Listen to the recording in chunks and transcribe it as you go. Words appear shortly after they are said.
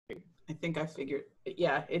I think I figured,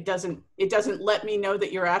 yeah, it doesn't let me know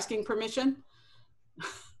that you're asking permission.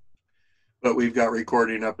 But we've got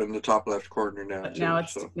recording up in the top left corner now too.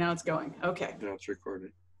 Now it's going. Okay. Now it's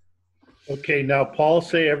recorded. Okay, now Paul,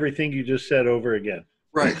 say everything you just said over again.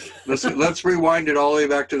 Right. Let's rewind it all the way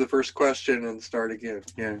back to the first question and start again.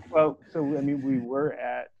 Yeah. Well, so I mean, we were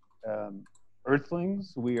at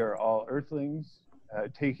Earthlings. We are all Earthlings,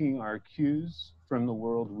 taking our cues from the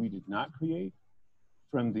world we did not create,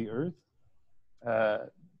 from the Earth,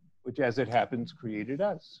 which, as it happens, created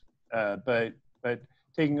us. But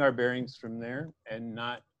taking our bearings from there, and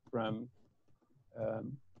not from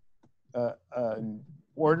an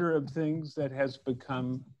order of things that has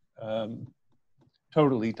become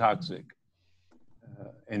totally toxic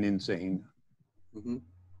and insane. Mm-hmm.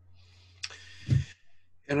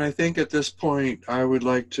 And I think at this point, I would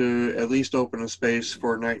like to at least open a space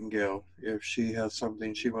for Nightingale if she has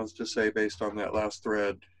something she wants to say based on that last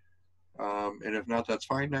thread. And if not, that's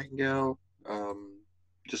fine, Nightingale.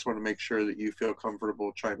 Just want to make sure that you feel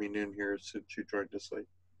comfortable chiming in here since you joined us late.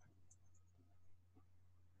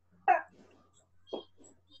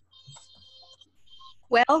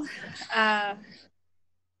 Well,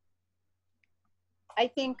 I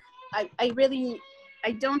think I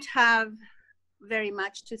don't have very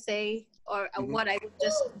much to say, or what I would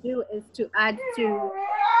just do is to add to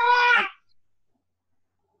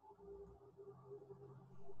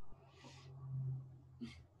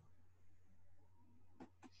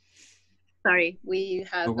sorry, we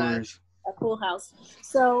have a cool house.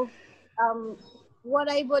 So what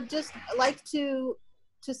I would just like to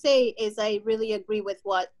say is I really agree with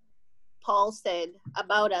what Paul said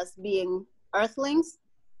about us being Earthlings,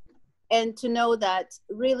 and to know that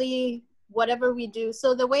really whatever we do,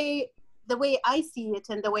 so the way I see it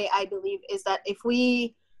and the way I believe is that if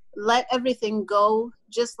we let everything go,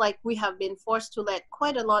 just like we have been forced to let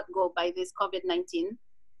quite a lot go by this COVID-19,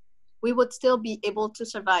 we would still be able to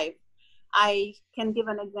survive. I can give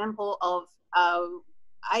an example of,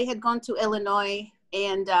 I had gone to Illinois,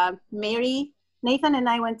 and Nathan and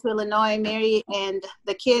I went to Illinois. Mary and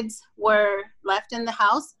the kids were left in the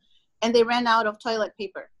house, and they ran out of toilet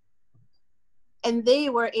paper. And they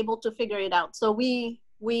were able to figure it out. So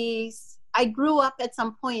I grew up at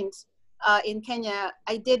some point in Kenya.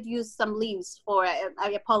 I did use some leaves for,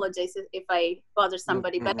 I apologize if I bother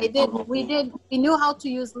somebody, but we knew how to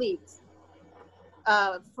use leaves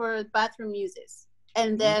for bathroom uses.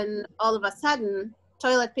 And then all of a sudden,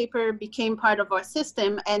 toilet paper became part of our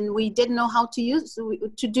system, and we didn't know how to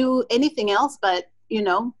do anything else but,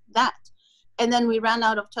 that. And then we ran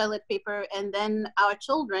out of toilet paper, and then our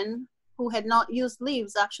children who had not used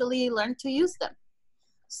leaves actually learned to use them.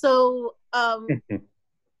 So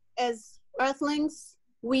as Earthlings,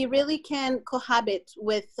 we really can cohabit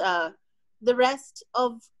with the rest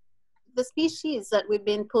of the species that we've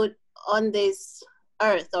been put on this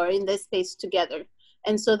earth or in this space together.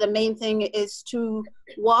 And so the main thing is to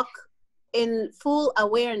walk in full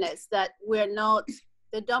awareness that we're not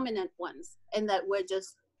the dominant ones, and that we're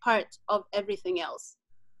just part of everything else.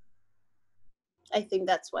 I think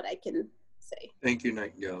that's what I can say. Thank you,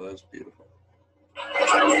 Nightingale. That's beautiful.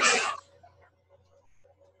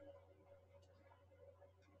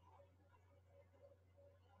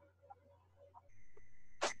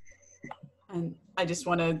 And I just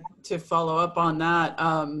wanted to follow up on that.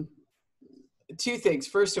 Two things.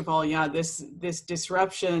 First of all, yeah, this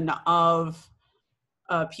disruption of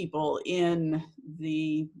people in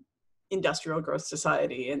the industrial growth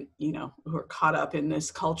society, and who are caught up in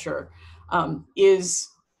this culture, is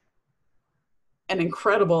an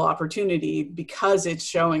incredible opportunity, because it's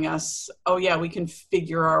showing us, oh yeah, we can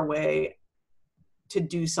figure our way to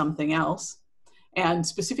do something else. And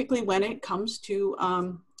specifically when it comes to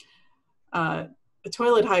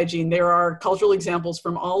toilet hygiene, there are cultural examples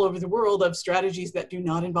from all over the world of strategies that do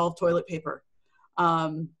not involve toilet paper.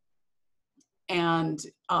 And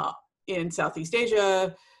in Southeast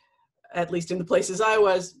Asia, at least in the places I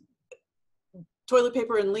was, toilet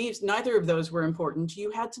paper and leaves, neither of those were important.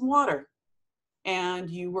 You had some water, and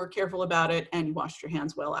you were careful about it, and you washed your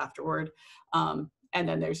hands well afterward. And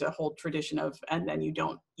then there's a whole tradition of, and then you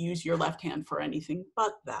don't use your left hand for anything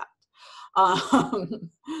but that.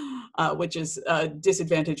 Which is a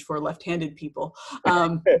disadvantage for left-handed people.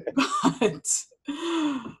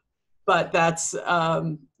 But that's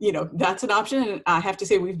that's an option. And I have to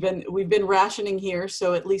say we've been rationing here,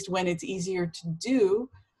 so at least when it's easier to do,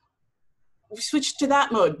 we switched to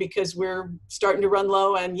that mode, because we're starting to run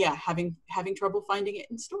low, and yeah, having trouble finding it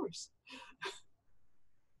in stores.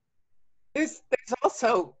 There's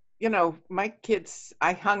also, my kids,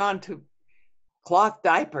 I hung on to cloth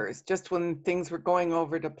diapers just when things were going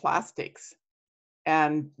over to plastics.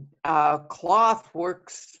 And cloth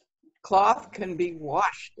can be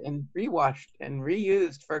washed and rewashed and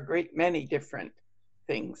reused for a great many different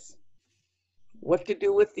things. What to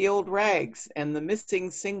do with the old rags and the missing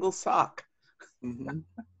single sock. Mm-hmm.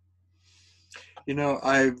 You know,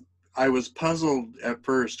 I was puzzled at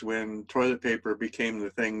first when toilet paper became the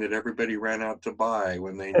thing that everybody ran out to buy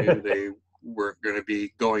when they knew they weren't going to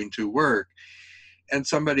be going to work. And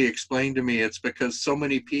somebody explained to me it's because so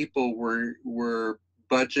many people were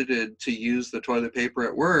budgeted to use the toilet paper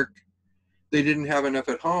at work, they didn't have enough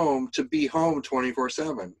at home to be home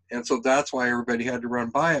 24/7. And so that's why everybody had to run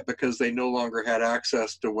by it, because they no longer had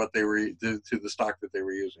access to what they were to the stock that they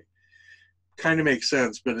were using. Kind of makes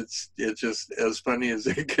sense, but it's just as funny as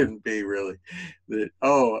it can be, really. That,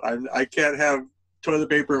 oh, I can't have toilet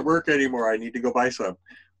paper at work anymore. I need to go buy some.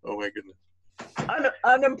 Oh my goodness.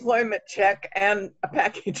 Unemployment check and a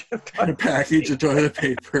package of toilet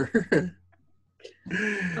paper.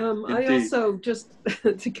 I also, just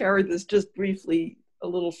to carry this just briefly a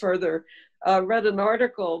little further, read an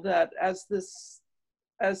article that as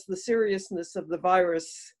the seriousness of the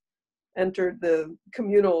virus entered the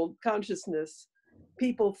communal consciousness,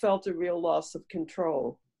 people felt a real loss of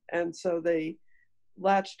control. And so they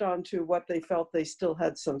latched onto what they felt they still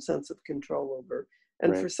had some sense of control over.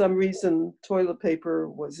 And for some reason, toilet paper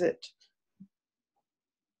was it.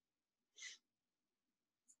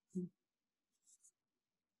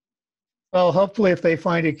 Well, hopefully if they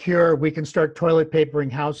find a cure, we can start toilet papering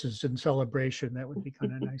houses in celebration. That would be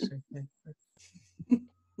kind of nice, I think.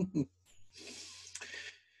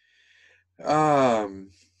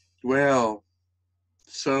 Well,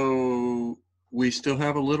 so we still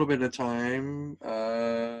have a little bit of time.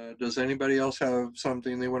 Does anybody else have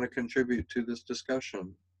something they want to contribute to this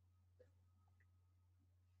discussion?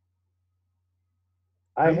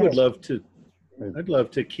 I'd love to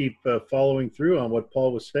keep following through on what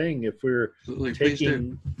Paul was saying. If we're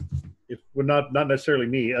taking, if we're not necessarily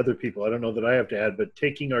me, other people, I don't know that I have to add, but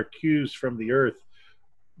taking our cues from the earth,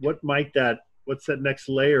 what's that next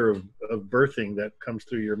layer of birthing that comes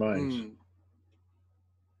through your minds?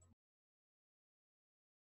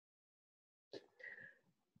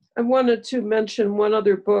 I wanted to mention one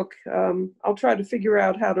other book. I'll try to figure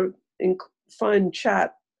out how to find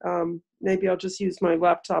chat. Maybe I'll just use my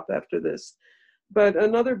laptop after this. But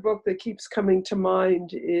another book that keeps coming to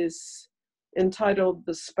mind is entitled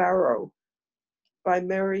The Sparrow by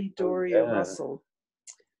Mary Doria Russell.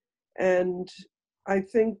 And I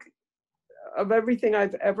think of everything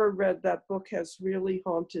I've ever read, that book has really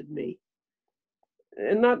haunted me.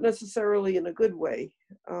 And not necessarily in a good way,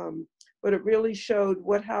 but it really showed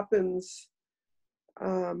what happens.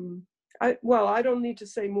 I don't need to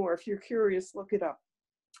say more. If you're curious, look it up.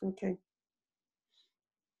 Okay.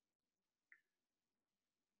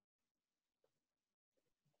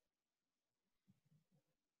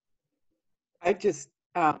 I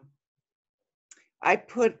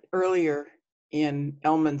put earlier in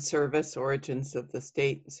Ellman's Service, Origins of the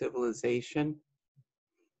State and Civilization.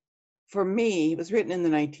 For me, it was written in the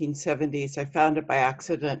 1970s. I found it by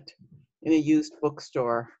accident in a used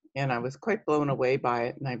bookstore, and I was quite blown away by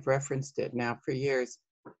it, and I've referenced it now for years.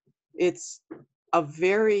 It's a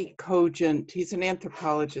very cogent, he's an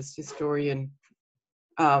anthropologist, historian.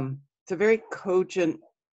 It's a very cogent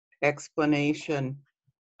explanation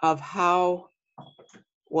of how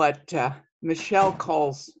what Michelle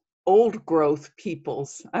calls old growth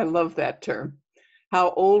peoples, I love that term,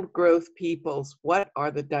 how old growth peoples, what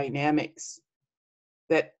are the dynamics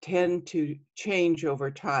that tend to change over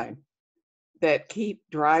time, that keep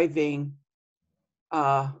driving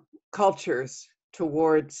cultures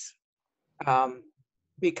towards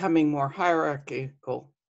becoming more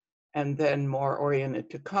hierarchical and then more oriented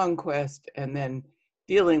to conquest, and then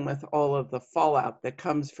dealing with all of the fallout that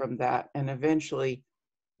comes from that, and eventually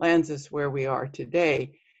lands us where we are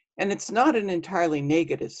today. And it's not an entirely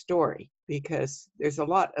negative story, because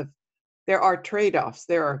there are trade-offs,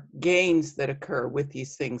 there are gains that occur with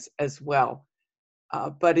these things as well.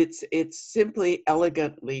 But it's simply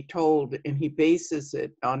elegantly told, and he bases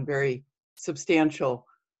it on very substantial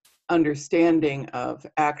understanding of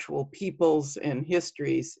actual peoples and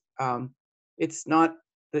histories. It's not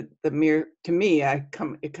the mere, to me,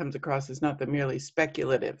 it comes across as not the merely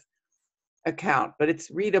speculative account, but it's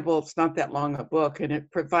readable. It's not that long a book, and it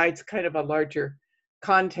provides kind of a larger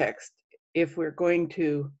context if we're going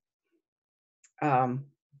to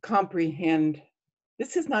comprehend.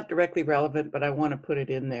 This is not directly relevant, but I want to put it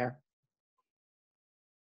in there.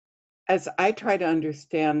 As I try to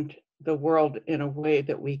understand the world in a way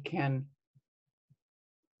that we can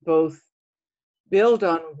both build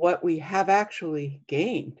on what we have actually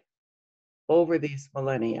gained over these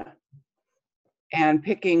millennia, and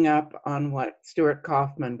picking up on what Stuart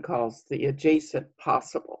Kaufman calls the adjacent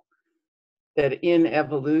possible, that in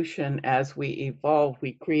evolution, as we evolve,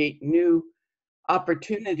 we create new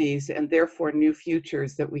opportunities and therefore new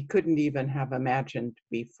futures that we couldn't even have imagined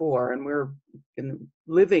before. And we're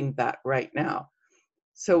living that right now.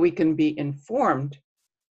 So we can be informed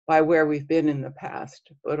by where we've been in the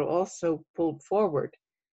past, but also pulled forward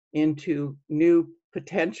into new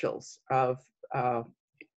potentials of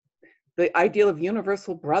the ideal of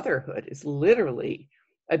universal brotherhood is literally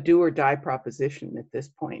a do or die proposition at this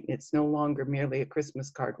point. It's no longer merely a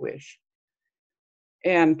Christmas card wish.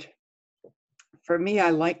 And for me, I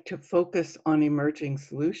like to focus on emerging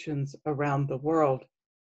solutions around the world,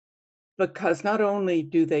 because not only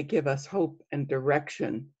do they give us hope and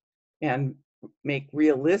direction and make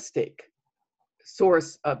realistic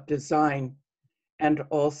source of design and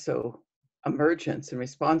also emergence and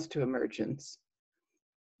response to emergence,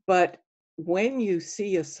 but when you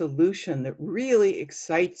see a solution that really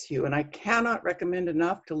excites you, and I cannot recommend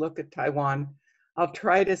enough to look at Taiwan. I'll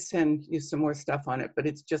try to send you some more stuff on it, but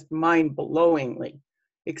it's just mind-blowingly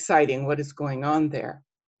exciting what is going on there.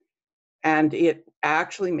 And it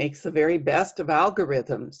actually makes the very best of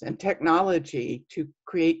algorithms and technology to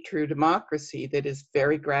create true democracy that is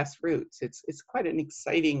very grassroots. It's quite an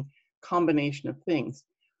exciting combination of things.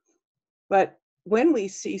 But when we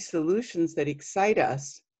see solutions that excite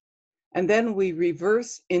us, and then we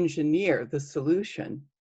reverse engineer the solution,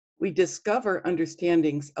 we discover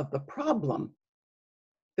understandings of the problem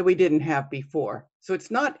that we didn't have before. So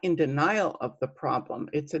it's not in denial of the problem.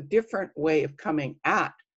 It's a different way of coming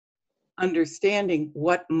at understanding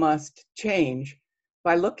what must change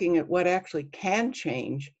by looking at what actually can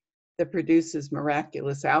change that produces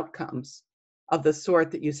miraculous outcomes of the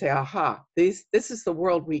sort that you say, aha, this is the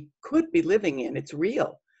world we could be living in. It's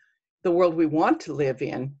real, the world we want to live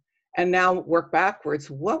in. And now work backwards.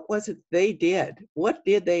 What was it they did? What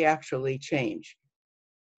did they actually change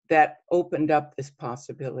that opened up this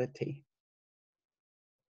possibility?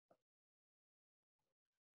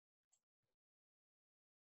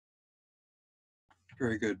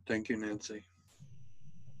 Very good. Thank you, Nancy.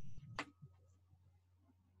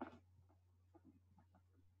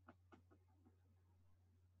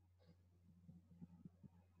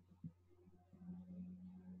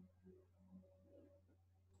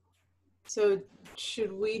 So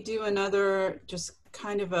should we do another, just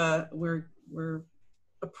kind of a, we're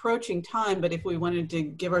approaching time, but if we wanted to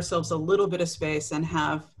give ourselves a little bit of space and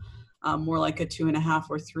have more like a 2.5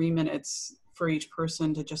 or 3 minutes for each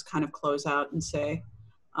person to just kind of close out and say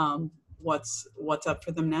what's up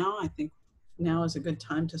for them now, I think now is a good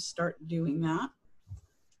time to start doing that.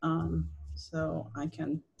 So I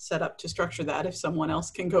can set up to structure that if someone else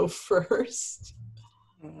can go first.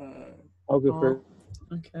 I'll go first.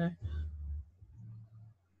 Okay.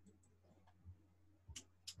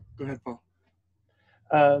 Go ahead, Paul.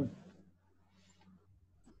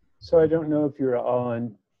 So I don't know if you're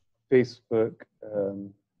on Facebook.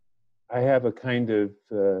 I have a kind of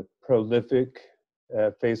prolific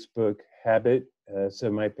Facebook habit.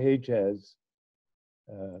 So my page has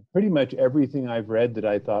pretty much everything I've read that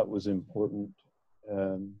I thought was important,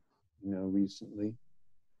 recently.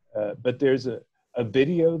 But there's a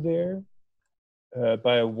video there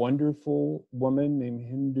by a wonderful woman named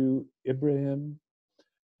Hindu Ibrahim.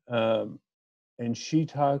 And she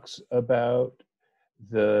talks about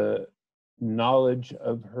the knowledge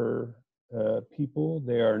of her people.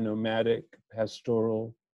 They are nomadic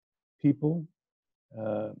pastoral people.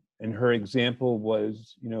 And her example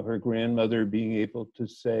was, her grandmother being able to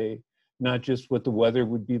say not just what the weather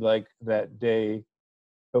would be like that day,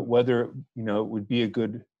 but whether, it would be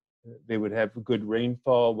they would have a good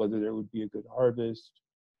rainfall, whether there would be a good harvest.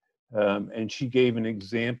 And she gave an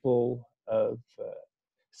example of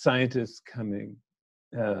scientists coming,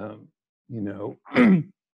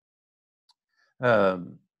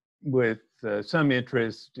 with some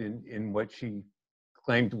interest in what she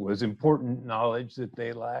claimed was important knowledge that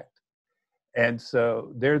they lacked. And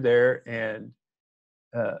so they're there, and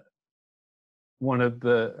one of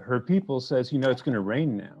her people says, it's going to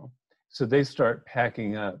rain now. So they start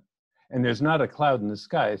packing up, and there's not a cloud in the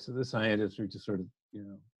sky. So the scientists are just sort of,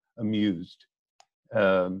 amused.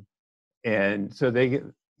 And so they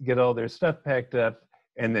get all their stuff packed up,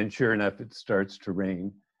 and then sure enough, it starts to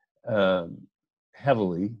rain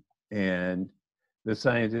heavily. And the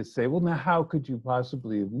scientists say, well, now how could you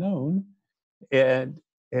possibly have known? And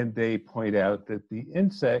they point out that the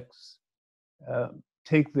insects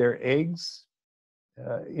take their eggs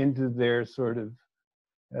into their sort of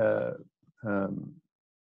you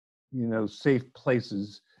know, safe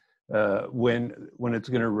places when it's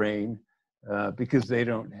going to rain, because they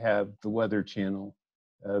don't have the Weather Channel.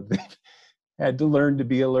 They've had to learn to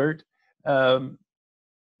be alert.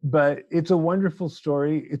 But it's a wonderful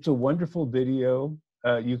story. It's a wonderful video.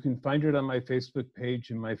 You can find it on my Facebook page,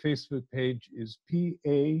 and my Facebook page is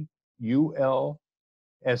PAULSCHA.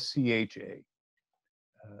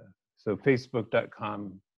 So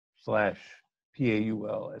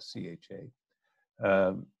facebook.com/PAULSCHA.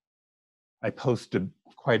 I posted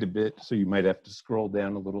quite a bit, so you might have to scroll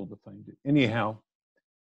down a little to find it. Anyhow,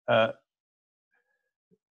 the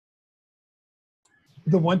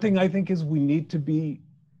one thing I think is we need to be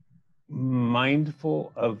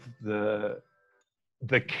mindful of the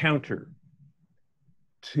counter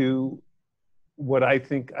to what I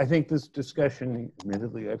think this discussion,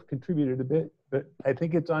 admittedly, I've contributed a bit, but I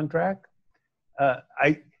think it's on track.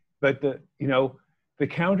 But the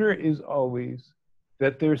counter is always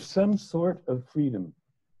that there's some sort of freedom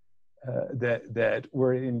that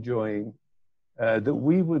we're enjoying that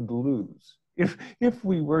we would lose if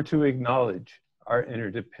we were to acknowledge our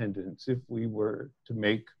interdependence, if we were to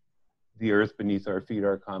make the earth beneath our feet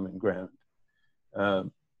our common ground.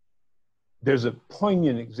 There's a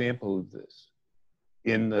poignant example of this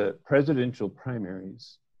in the presidential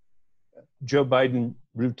primaries. Joe Biden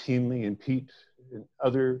routinely, and Pete and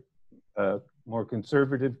other more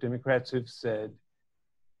conservative Democrats have said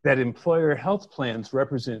that employer health plans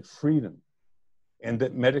represent freedom and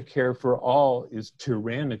that Medicare for all is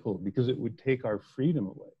tyrannical because it would take our freedom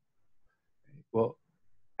away. Well,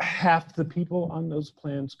 half the people on those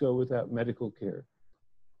plans go without medical care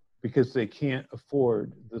because they can't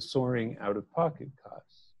afford the soaring out-of-pocket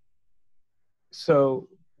costs. So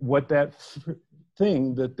what that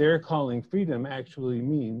thing that they're calling freedom actually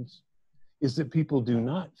means is that people do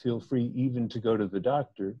not feel free even to go to the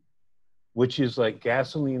doctor, which is like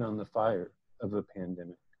gasoline on the fire of a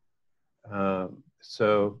pandemic.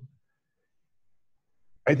 So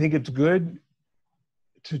I think it's good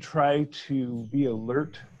to try to be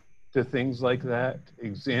alert to things like that,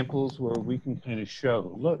 examples where we can kind of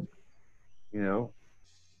show, look, the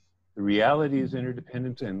reality is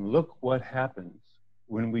interdependence, and look what happens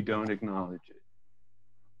when we don't acknowledge it.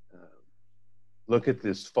 Look at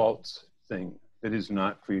this false thing that is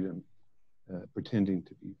not freedom, pretending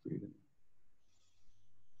to be freedom.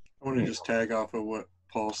 I want to just tag off of what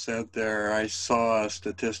Paul said there. I saw a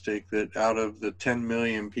statistic that out of the 10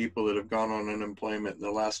 million people that have gone on unemployment in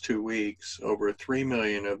the last 2 weeks, over 3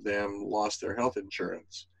 million of them lost their health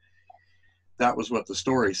insurance. That was what the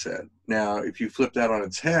story said. Now, if you flip that on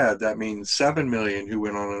its head, that means 7 million who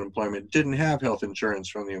went on unemployment didn't have health insurance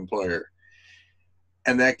from the employer.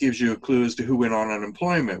 And that gives you a clue as to who went on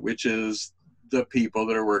unemployment, which is the people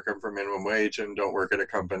that are working for minimum wage and don't work at a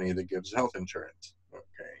company that gives health insurance.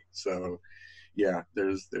 Okay, so yeah,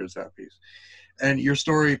 there's that piece. And your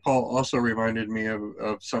story, Paul, also reminded me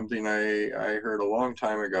of something I heard a long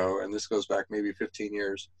time ago, and this goes back maybe 15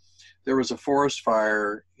 years. There was a forest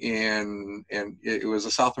fire and it was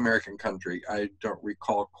a South American country. I don't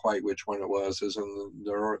recall quite which one it was. It was in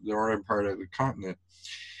the northern part of the continent.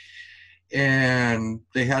 And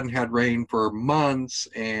they hadn't had rain for months,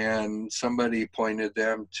 and somebody pointed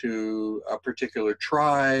them to a particular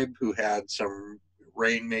tribe who had some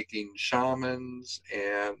rain-making shamans.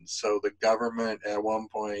 And so the government at one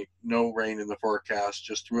point, no rain in the forecast,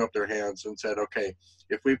 just threw up their hands and said, okay,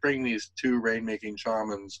 if we bring these 2 rain-making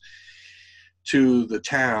shamans to the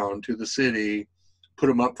town, to the city, put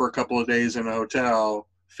them up for a couple of days in a hotel,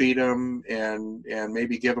 feed them, and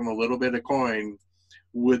maybe give them a little bit of coin,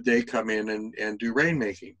 would they come in and do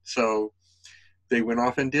rainmaking? So they went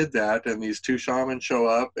off and did that, and these 2 shamans show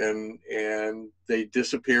up and they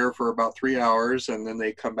disappear for about 3 hours, and then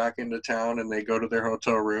they come back into town and they go to their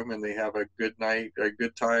hotel room and they have a good night, a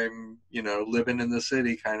good time, living in the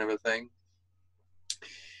city kind of a thing.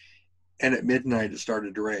 And at midnight it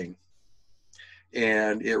started to rain.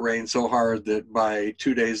 And it rained so hard that by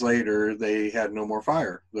 2 days later, they had no more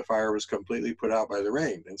fire. The fire was completely put out by the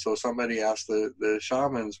rain. And so somebody asked the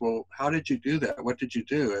shamans, well, how did you do that? What did you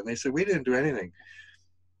do? And they said, we didn't do anything.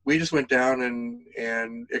 We just went down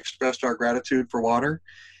and expressed our gratitude for water.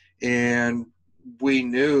 And we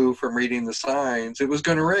knew from reading the signs it was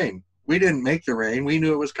going to rain. We didn't make the rain. We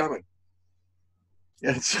knew it was coming.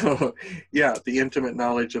 And so, yeah, the intimate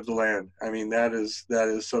knowledge of the land. I mean, that is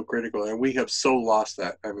so critical. And we have so lost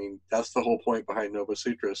that. I mean, that's the whole point behind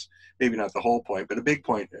Novasutras. Maybe not the whole point, but a big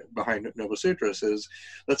point behind Novasutras is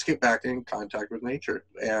let's get back in contact with nature.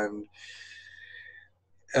 And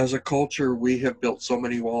as a culture, we have built so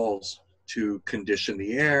many walls to condition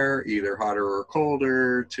the air, either hotter or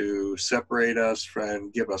colder, to separate us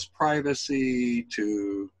from, give us privacy,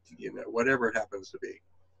 to, you know, whatever it happens to be.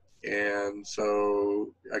 And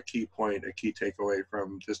so a key point, a key takeaway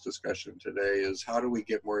from this discussion today is how do we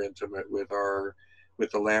get more intimate with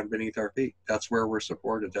the land beneath our feet? That's where we're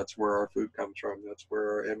supported. That's where our food comes from. That's where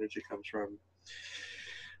our energy comes from.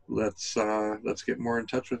 Let's get more in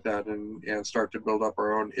touch with that and start to build up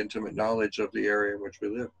our own intimate knowledge of the area in which we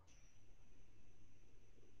live.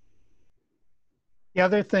 The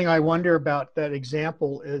other thing I wonder about that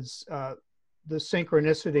example is the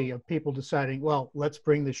synchronicity of people deciding, well, let's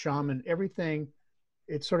bring the shaman. Everything,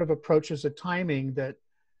 it sort of approaches a timing that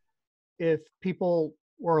if people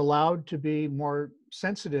were allowed to be more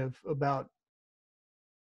sensitive about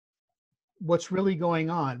what's really going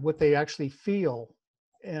on, what they actually feel,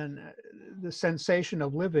 and the sensation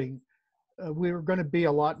of living, we were going to be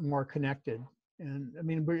a lot more connected. And I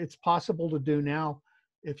mean, it's possible to do now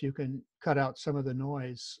if you can cut out some of the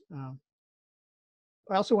noise.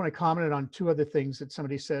 I also want to comment on two other things that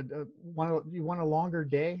somebody said. You want a longer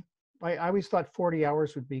day? I always thought 40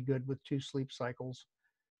 hours would be good with 2 sleep cycles.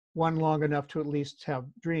 One long enough to at least have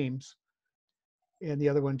dreams, and the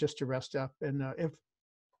other one just to rest up. And if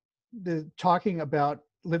the talking about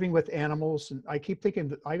living with animals, and I keep thinking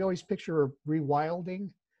that I always picture rewilding.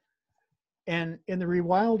 And in the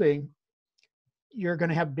rewilding, you're going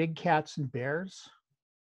to have big cats and bears.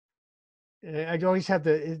 I always have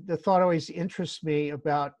the thought always interests me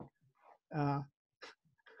about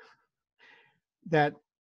that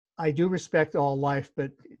I do respect all life,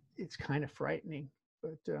 but it's kind of frightening.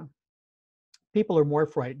 But people are more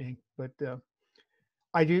frightening. But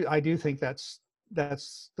I do think that's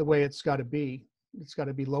the way it's got to be. It's got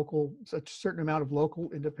to be local, a certain amount of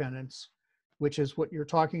local independence, which is what you're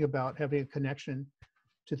talking about, having a connection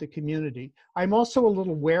to the community. I'm also a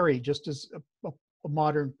little wary, just as a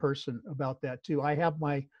modern person, about that too. I have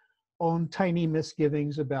my own tiny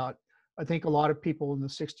misgivings about, I think a lot of people in the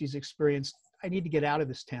 60s experienced, I need to get out of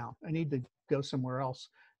this town. I need to go somewhere else.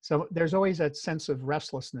 So there's always that sense of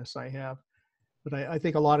restlessness I have, but I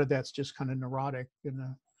think a lot of that's just kind of neurotic.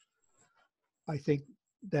 And I think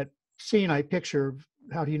that seeing, I picture,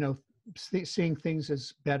 how do you know, seeing things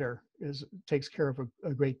as better takes care of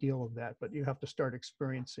a great deal of that, but you have to start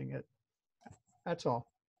experiencing it. That's all.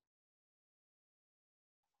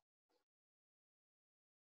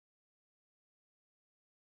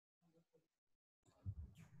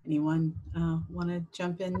 Anyone want to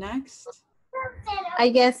jump in next? I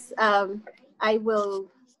guess I will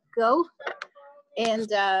go.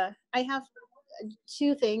 And I have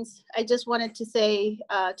 2 things. I just wanted to say,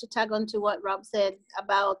 to tag on to what Rob said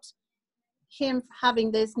about him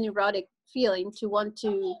having this neurotic feeling to want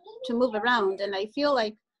to move around. And I feel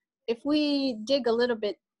like if we dig a little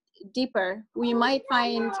bit deeper, we might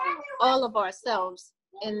find all of ourselves.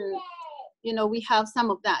 And, you know, we have some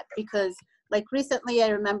of that, because like recently I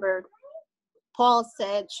remember Paul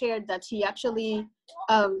shared that he actually,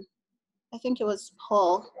 I think it was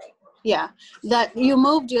Paul, yeah, that you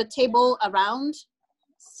moved your table around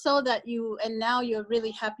so that and now you're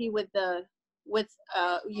really happy with the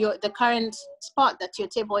current spot that your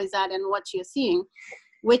table is at and what you're seeing,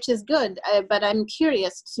 which is good. But I'm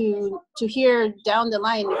curious to hear down the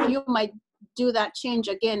line if you might do that change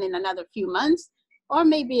again in another few months, or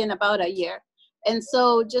maybe in about a year. And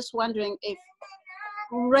so just wondering if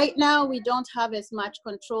right now we don't have as much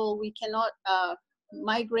control, we cannot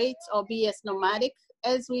migrate or be as nomadic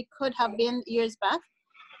as we could have been years back.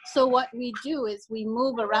 So what we do is we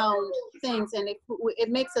move around things, and it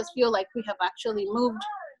makes us feel like we have actually moved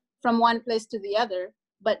from one place to the other,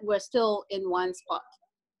 but we're still in one spot,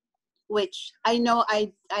 which I know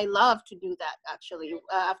I love to do that actually.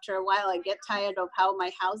 After a while I get tired of how my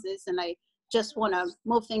house is and I just want to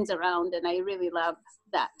move things around, and I really love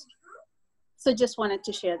that. So just wanted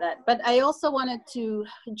to share that. But I also wanted to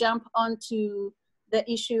jump onto the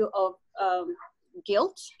issue of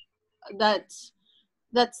guilt that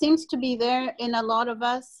seems to be there in a lot of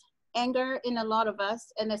us, anger in a lot of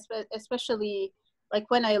us, and especially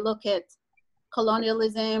like when I look at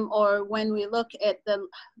colonialism, or when we look at the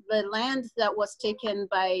land that was taken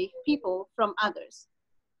by people from others.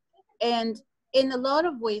 And in a lot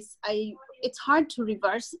of ways, it's hard to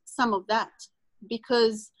reverse some of that,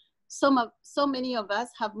 because so many of us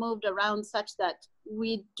have moved around such that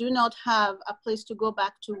we do not have a place to go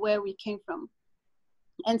back to where we came from.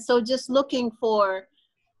 And so just looking for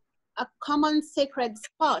a common sacred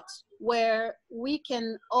spot where we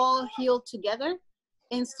can all heal together,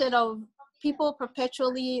 instead of people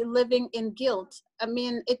perpetually living in guilt. I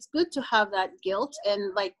mean, it's good to have that guilt,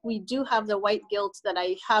 and like we do have the white guilt that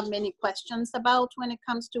I have many questions about when it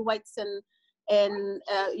comes to whites and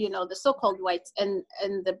you know, the so-called whites and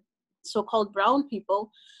the so-called brown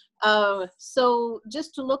people. So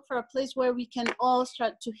just to look for a place where we can all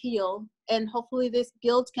start to heal, and hopefully this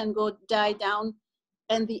guilt can die down,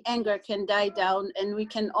 and the anger can die down, and we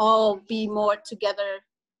can all be more together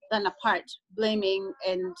than apart, blaming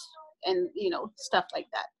and you know, stuff like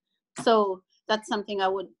that. So that's something I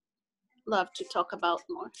would love to talk about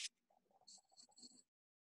more.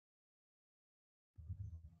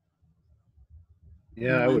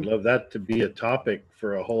 Yeah, I would love that to be a topic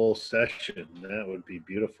for a whole session. That would be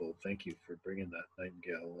beautiful. Thank you for bringing that,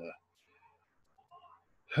 Nightingale.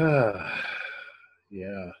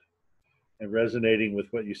 Yeah, and resonating with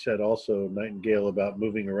what you said also, Nightingale, about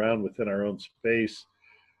moving around within our own space.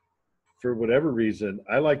 For whatever reason,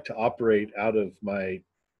 I like to operate out of my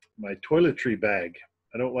toiletry bag.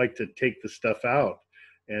 I don't like to take the stuff out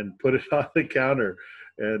and put it on the counter,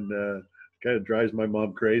 and kind of drives my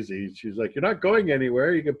mom crazy. She's like, "You're not going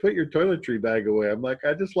anywhere. You can put your toiletry bag away." I'm like,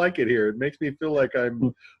 "I just like it here. It makes me feel like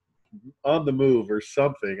I'm on the move or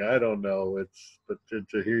something." I don't know. But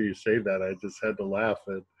to hear you say that, I just had to laugh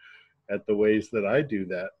at the ways that I do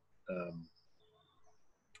that.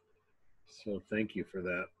 So thank you for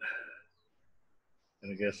that.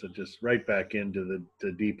 And I guess it just right back into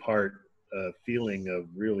the deep heart feeling of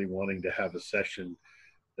really wanting to have a session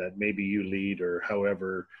that maybe you lead, or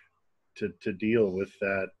however, to deal with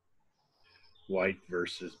that white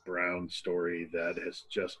versus brown story that has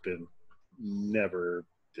just been never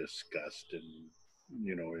discussed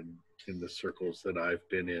in the circles that I've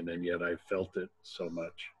been in, and yet I've felt it so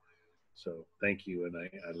much. So thank you, and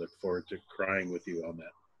I look forward to crying with you on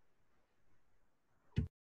that.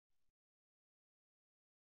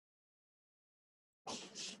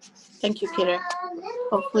 Thank you, Peter.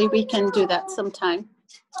 Hopefully we can do that sometime.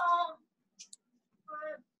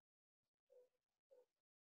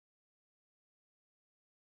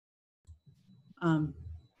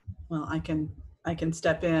 Well, I can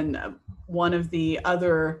step in. One of the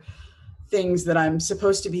other things that I'm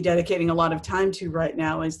supposed to be dedicating a lot of time to right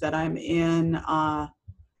now is that I'm in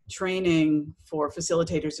training for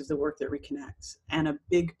facilitators of the work that reconnects. And a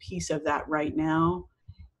big piece of that right now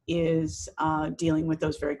is dealing with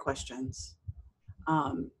those very questions.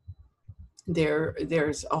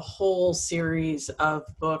 There's a whole series of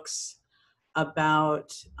books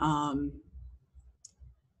about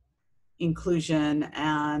inclusion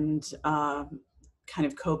and kind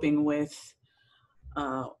of coping with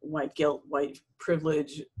white guilt, white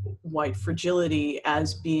privilege, white fragility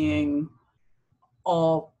as being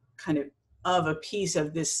all kind of a piece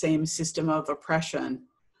of this same system of oppression,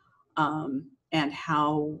 and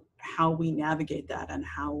how we navigate that and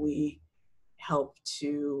how we help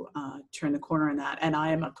to turn the corner in that. And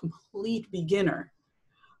I am a complete beginner.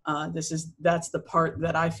 That's the part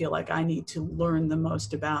that I feel like I need to learn the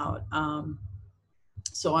most about.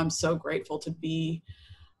 So I'm so grateful to be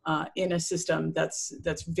in a system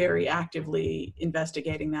that's very actively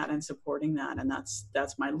investigating that and supporting that, and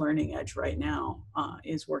that's my learning edge right now,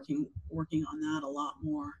 is working on that a lot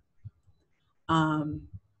more.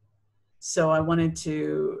 So I wanted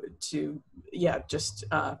to just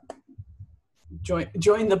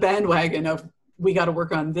join the bandwagon of, we got to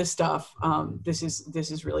work on this stuff. This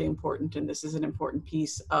is really important, and this is an important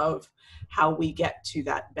piece of how we get to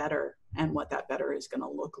that better and what that better is going to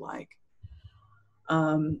look like.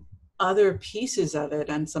 Other pieces of it,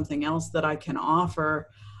 and something else that I can offer,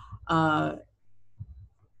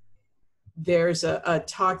 there's a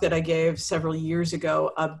talk that I gave several years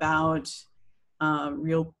ago about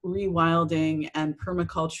real rewilding and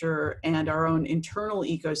permaculture and our own internal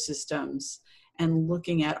ecosystems, and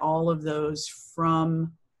looking at all of those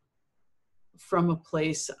from a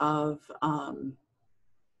place of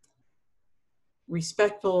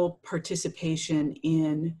respectful participation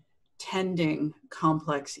in tending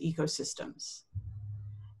complex ecosystems.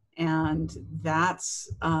 And that's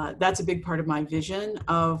a big part of my vision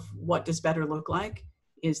of what does better look like,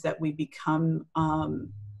 is that we become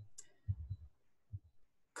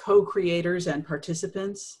co-creators and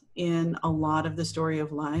participants in a lot of the story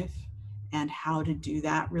of life, and how to do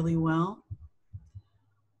that really well.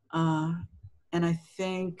 And I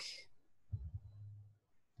think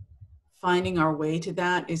finding our way to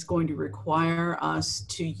that is going to require us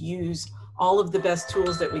to use all of the best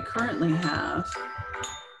tools that we currently have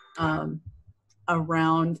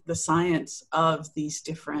around the science of these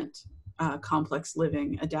different complex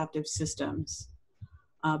living adaptive systems,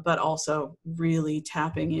 but also really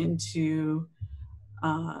tapping into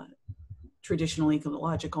traditional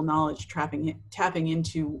ecological knowledge, tapping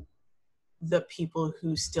into the people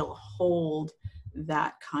who still hold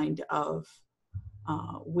that kind of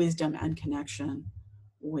wisdom and connection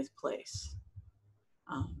with place.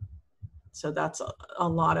 So that's a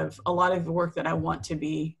lot of the work that I want to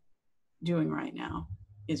be doing right now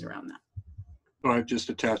is around that. Well, I've just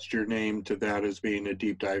attached your name to that as being a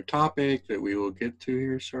deep dive topic that we will get to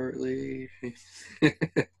here shortly.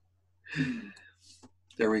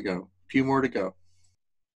 There we go. A few more to go.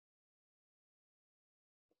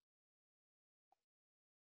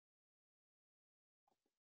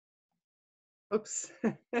 Oops.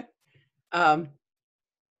 I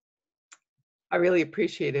really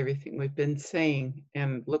appreciate everything we've been saying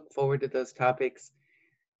and look forward to those topics.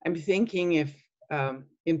 I'm thinking if,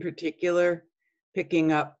 in particular,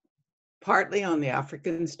 picking up partly on the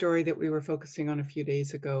African story that we were focusing on a few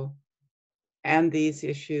days ago, and these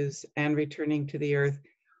issues, and returning to the earth.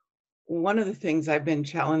 One of the things I've been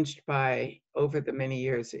challenged by over the many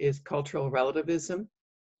years is cultural relativism,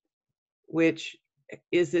 which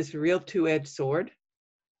is this real two-edged sword.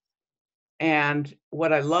 And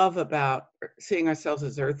what I love about seeing ourselves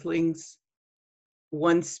as earthlings,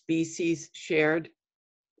 one species shared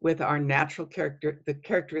with our natural character, the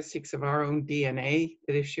characteristics of our own DNA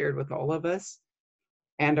that is shared with all of us,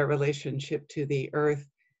 and our relationship to the earth,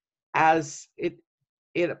 as it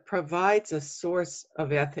provides a source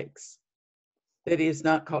of ethics that is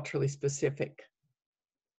not culturally specific.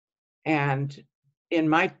 And in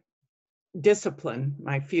my discipline,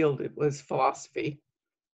 my field, it was philosophy.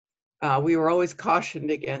 We were always cautioned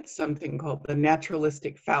against something called the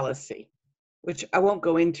naturalistic fallacy, which I won't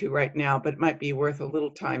go into right now, but it might be worth a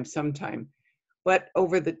little time sometime. But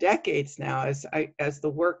over the decades now, as the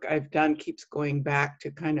work I've done keeps going back to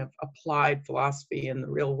kind of applied philosophy in the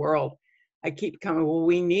real world, I keep coming, well,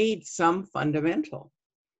 we need some fundamental,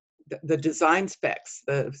 the design specs,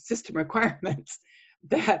 the system requirements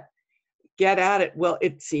that get at it. Well,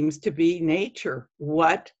 it seems to be nature.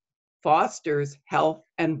 What fosters health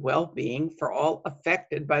and well-being for all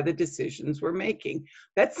affected by the decisions we're making?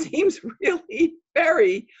 That seems really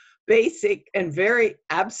very basic and very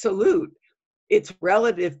absolute. It's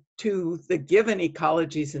relative to the given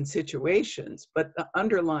ecologies and situations, but the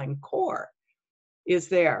underlying core is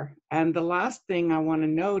there. And the last thing I want to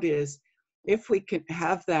note is, if we can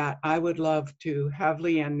have that, I would love to have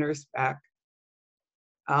Leanne Nurse back.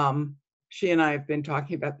 She and I have been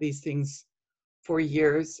talking about these things for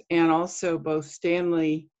years, and also both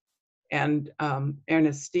Stanley and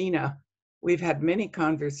Ernestina, we've had many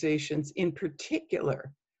conversations in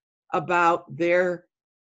particular about their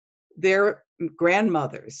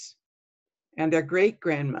grandmothers and their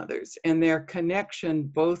great-grandmothers and their connection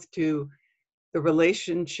both to the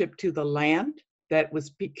relationship to the land that was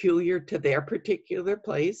peculiar to their particular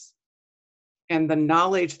place, and the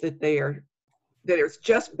knowledge that it's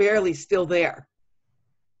just barely still there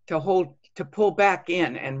to pull back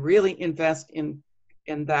in and really invest in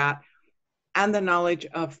that, and the knowledge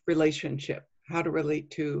of relationship, how to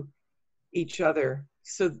relate to each other.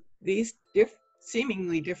 So these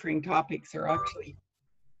seemingly differing topics are actually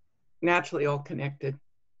naturally all connected.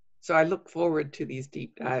 So I look forward to these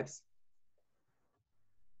deep dives.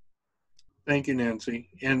 Thank you, Nancy.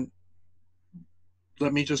 And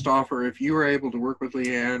let me just offer, if you were able to work with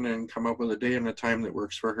Leanne and come up with a day and a time that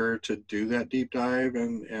works for her to do that deep dive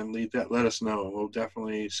and lead that, let us know. We'll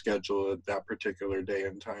definitely schedule that particular day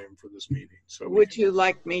and time for this meeting. So would you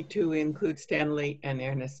like me to include Stanley and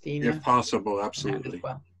Ernestina? If possible, absolutely. As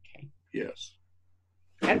well. Okay. Yes.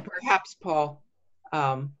 And perhaps Paul,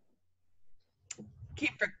 keep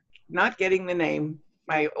not getting the name.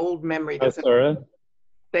 My old memory doesn't. Sarah?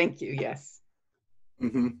 Thank you. Yes.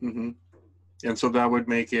 And so that would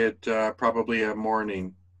make it probably a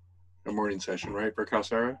morning session, right, for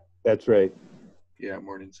Kausara? That's right. Yeah,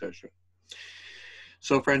 morning session.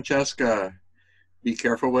 So Francesca, be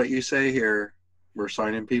careful what you say here. We're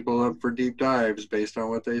signing people up for deep dives based on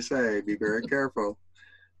what they say. Be very careful.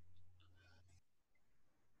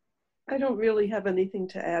 I don't really have anything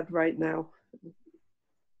to add right now.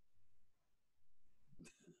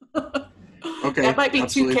 Okay. That might be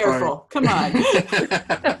too careful. Fine. Come on.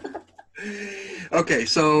 Okay,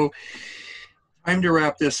 so time to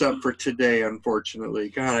wrap this up for today, unfortunately.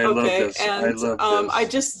 God, I love this. And, I love this. I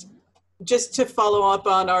just to follow up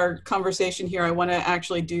on our conversation here, I want to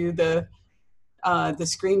actually do the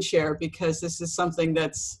screen share, because this is something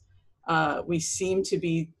that's we seem to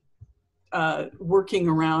be working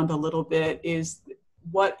around a little bit. Is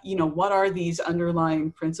what are these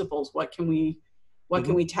underlying principles? What can we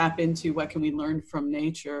tap into? What can we learn from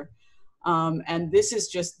nature? And this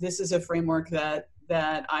is a framework that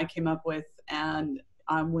that I came up with, and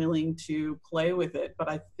I'm willing to play with it. But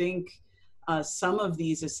I think some of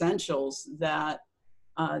these essentials that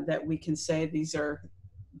we can say these are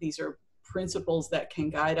principles that can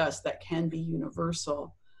guide us, that can be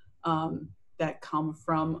universal, that come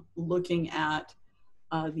from looking at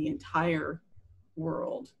the entire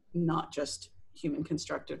world, not just human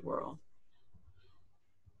constructed world.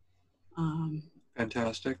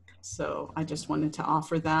 Fantastic. So I just wanted to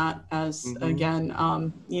offer that as, again,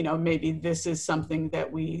 you know, maybe this is something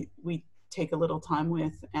that we take a little time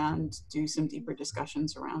with and do some deeper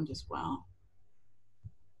discussions around as well.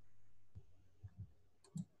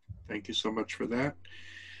 Thank you so much for that.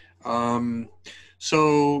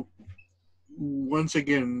 So once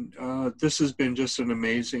again, this has been just an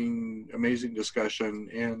amazing discussion,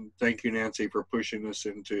 and thank you, Nancy, for pushing us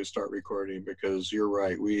into start recording, because you're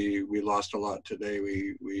right, we lost a lot today.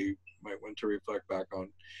 We might want to reflect back on.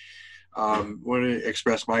 Want to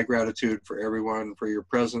express my gratitude for everyone, for your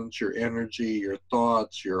presence, your energy, your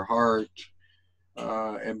thoughts, your heart,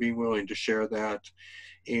 and being willing to share that.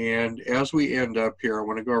 And as we end up here, I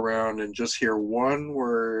want to go around and just hear one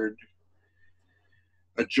word,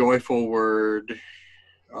 a joyful word,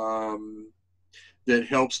 that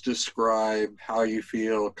helps describe how you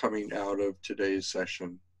feel coming out of today's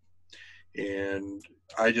session. And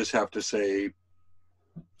I just have to say,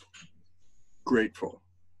 grateful.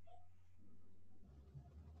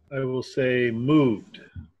 I will say moved.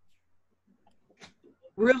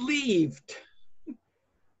 Relieved.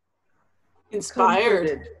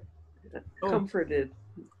 Inspired. Comforted.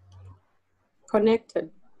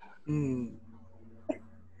 Connected.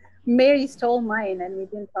 Mary stole mine and we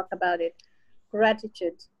didn't talk about it.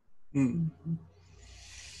 Gratitude.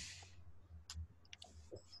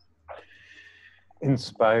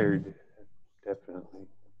 Inspired, definitely.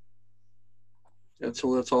 And so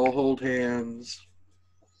let's all hold hands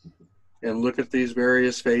and look at these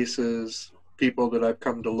various faces, people that I've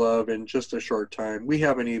come to love in just a short time. We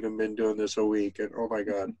haven't even been doing this a week, and oh my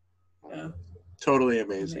God. Yeah. Totally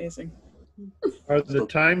amazing. Amazing. Are the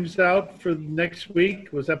times out for next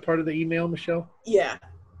week? Was that part of the email, Michelle? Yeah.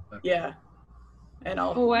 Yeah. And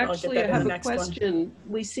actually, I have a question.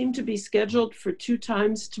 We seem to be scheduled for 2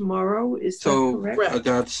 times tomorrow. Is that correct? So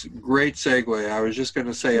that's great segue. I was just going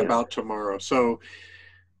to say about tomorrow. So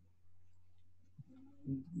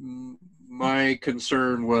my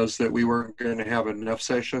concern was that we weren't going to have enough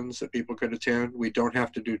sessions that people could attend. We don't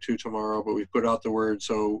have to do 2 tomorrow, but we put out the word.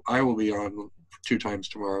 So I will be on 2 times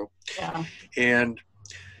tomorrow. Yeah. And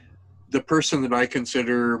the person that I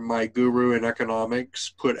consider my guru in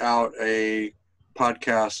economics put out a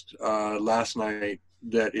podcast last night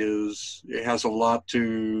that it has a lot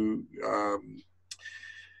to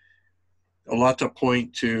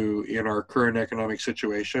point to in our current economic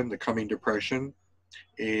situation, the coming depression.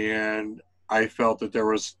 And I felt that there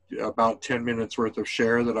was about 10 minutes worth of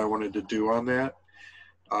share that I wanted to do on that.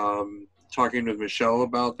 Talking with Michelle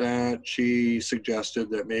about that, she suggested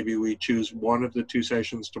that maybe we choose one of the 2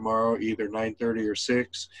 sessions tomorrow, either 9:30 or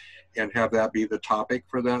 6, and have that be the topic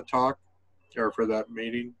for that talk or for that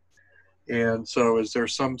meeting. And so is there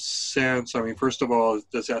some sense, I mean, first of all,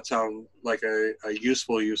 does that sound like a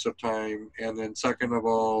useful use of time? And then second of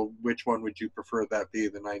all, which one would you prefer that be,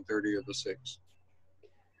 the 9:30 or the 6?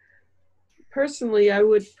 Personally, I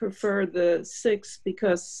would prefer the 6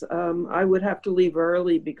 because I would have to leave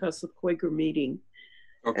early because of Quaker meeting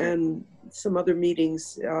and some other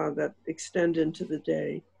meetings that extend into the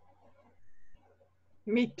day.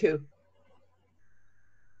 Me too.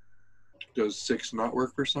 Does 6 not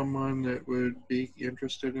work for someone that would be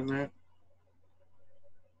interested in that?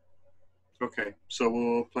 Okay, so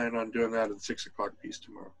we'll plan on doing that at 6 o'clock piece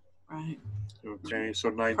tomorrow. Right. Okay, so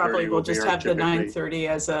 9:30 probably we'll just have the typically 9:30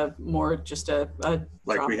 as a more just a like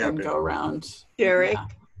drop we have and been. go around. Derek,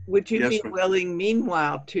 would you Yes, be ma'am. willing,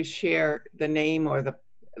 meanwhile, to share the name or the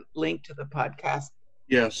link to the podcast?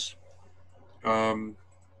 Yes.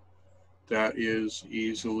 That is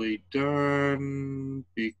easily done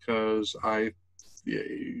because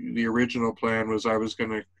the original plan was I was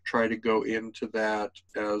going to try to go into that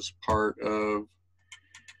as part of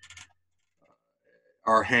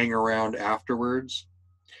our hang around afterwards.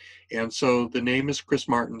 And so the name is Chris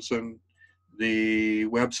Martinson. The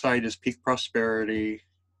website is Peak Prosperity,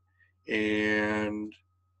 and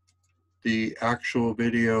the actual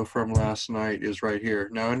video from last night is right here.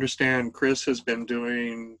 Now understand, Chris has been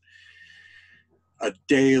doing a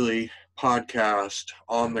daily podcast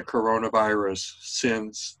on the coronavirus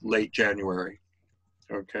since late January.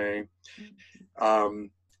 Okay.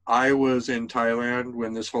 I was in Thailand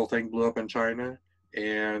when this whole thing blew up in China,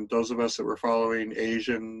 and those of us that were following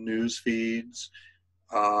Asian news feeds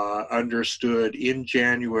understood in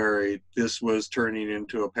January this would turn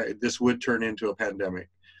into a pandemic.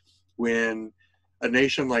 When a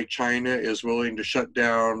nation like China is willing to shut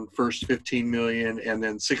down first 15 million and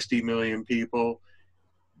then 60 million people,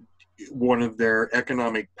 one of their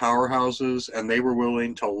economic powerhouses, and they were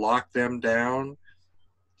willing to lock them down.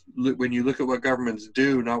 When you look at what governments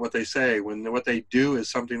do, not what they say, when what they do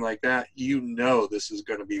is something like that, you know this is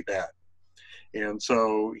going to be bad. And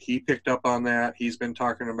so he picked up on that. He's been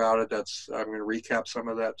talking about it. I'm going to recap some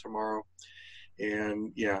of that tomorrow.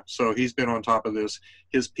 And yeah, so he's been on top of this.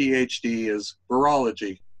 His PhD is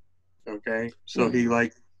virology. Okay. So he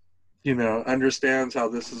understands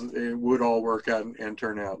how it would all work out and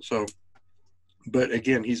turn out. So, but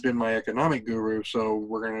again, he's been my economic guru. So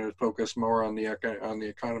we're going to focus more on the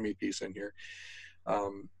economy piece in here.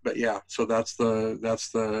 But yeah, so that's the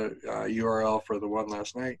URL for the one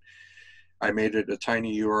last night. I made it a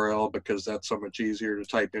tiny URL because that's so much easier to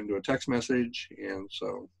type into a text message. And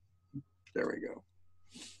so there we go.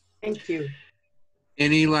 Thank you.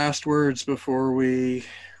 Any last words before we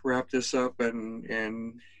wrap this up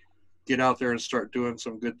and get out there and start doing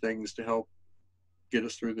some good things to help get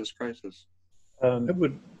us through this crisis? I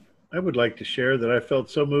would like to share that I felt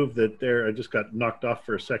so moved that I just got knocked off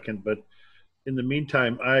for a second, but in the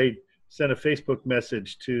meantime, I sent a Facebook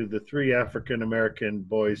message to the 3 African-American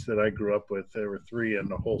boys that I grew up with. There were 3 in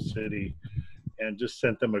the whole city, and just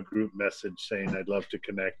sent them a group message saying I'd love to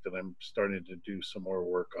connect, and I'm starting to do some more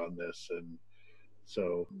work on this. And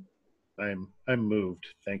so I'm moved.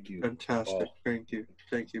 Thank you. Fantastic. Paul. Thank you.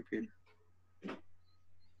 Thank you, Peter.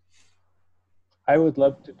 I would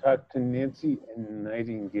love to talk to Nancy and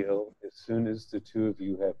Nightingale as soon as the 2 of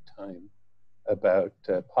you have time about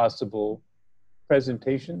possible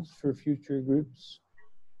presentations for future groups.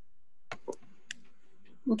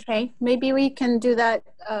 Okay, maybe we can do that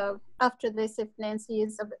after this if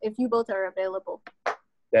you both are available.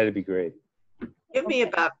 That'd be great. Give me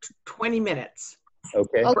about 20 minutes.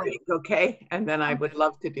 Okay. Okay, and then I would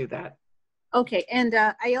love to do that. Okay, and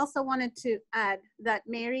I also wanted to add that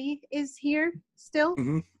Mary is here still,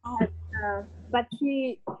 but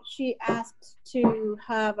she asked to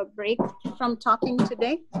have a break from talking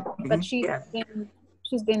today, but she's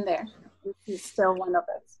been there. She's still one of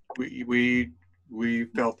us. We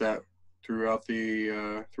felt that throughout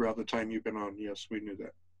the time you've been on. Yes, we knew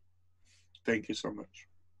that. Thank you so much.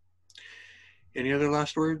 Any other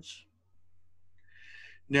last words?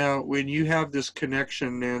 Now, when you have this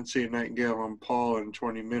connection, Nancy and Nightingale and Paul, in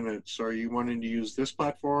 20 minutes, are you wanting to use this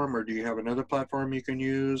platform, or do you have another platform you can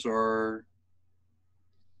use, or?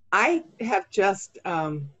 I have just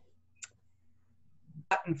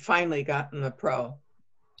finally gotten the Pro.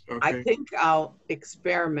 Okay. I think I'll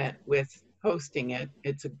experiment with hosting it.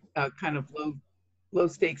 It's a kind of low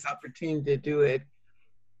stakes opportunity to do it.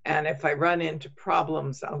 And if I run into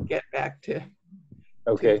problems, I'll get back to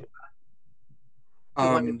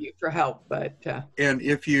one of you for help. But and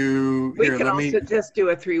if you we can also just do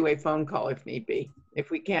a 3-way phone call if need be. If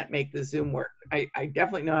we can't make the Zoom work, I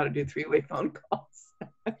definitely know how to do 3-way phone calls.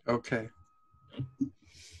 Okay.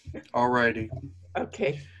 All righty.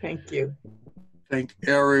 Okay. Thank you. Thank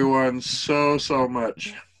everyone so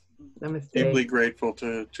much. Namaste. Deeply grateful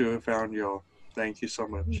to have found y'all. Thank you so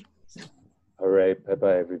much. All right.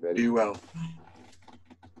 Bye-bye, everybody. Be well.